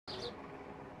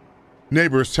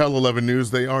Neighbors tell 11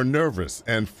 News they are nervous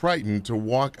and frightened to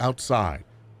walk outside.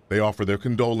 They offer their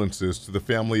condolences to the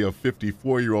family of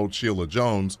 54-year-old Sheila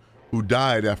Jones, who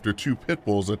died after two pit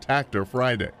bulls attacked her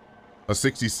Friday. A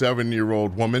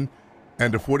 67-year-old woman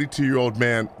and a 42-year-old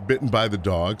man bitten by the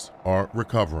dogs are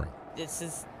recovering. This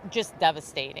is just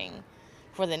devastating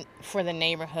for the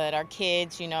neighborhood. Our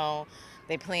kids,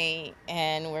 they play,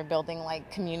 and we're building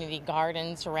like community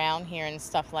gardens around here and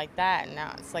stuff like that. And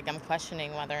now it's like I'm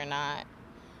questioning whether or not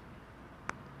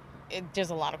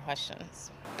there's a lot of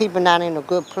questions. People not in a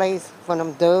good place when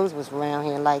them dogs was around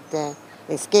here like that.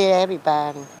 They scared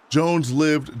everybody. Jones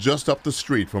lived just up the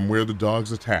street from where the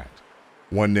dogs attacked.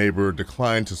 One neighbor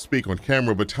declined to speak on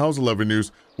camera, but tells 11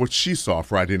 News what she saw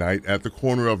Friday night at the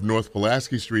corner of North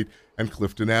Pulaski Street and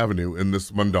Clifton Avenue in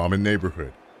this Mondawmin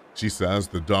neighborhood. She says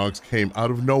the dogs came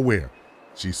out of nowhere.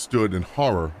 She stood in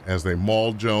horror as they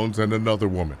mauled Jones and another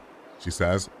woman. She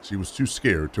says she was too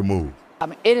scared to move.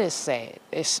 It is sad.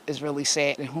 It's really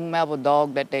sad. And whomever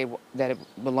dog that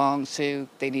it belongs to,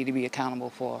 they need to be accountable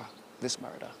for this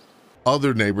murder.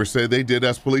 Other neighbors say they did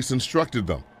as police instructed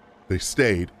them. They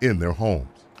stayed in their homes.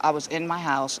 I was in my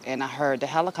house and I heard the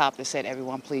helicopter said,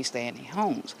 "Everyone please stay in their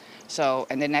homes." So,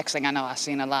 and the next thing I know, I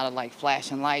seen a lot of like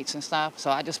flashing lights and stuff. So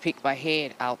I just peeked my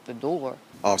head out the door.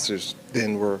 Officers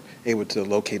then were able to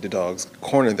locate the dogs,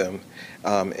 corner them,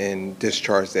 and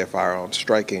discharge their firearms,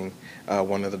 striking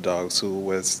one of the dogs, who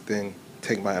was then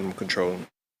taken by animal control.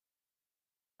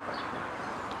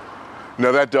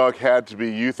 Now, that dog had to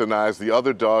be euthanized. The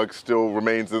other dog still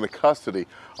remains in the custody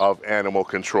of animal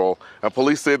control. And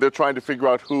police say they're trying to figure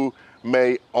out who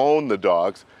may own the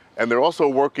dogs. And they're also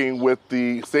working with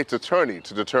the state's attorney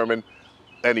to determine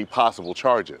any possible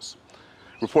charges.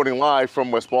 Reporting live from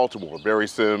West Baltimore, Barry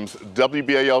Sims,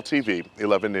 WBAL-TV,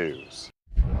 11 News.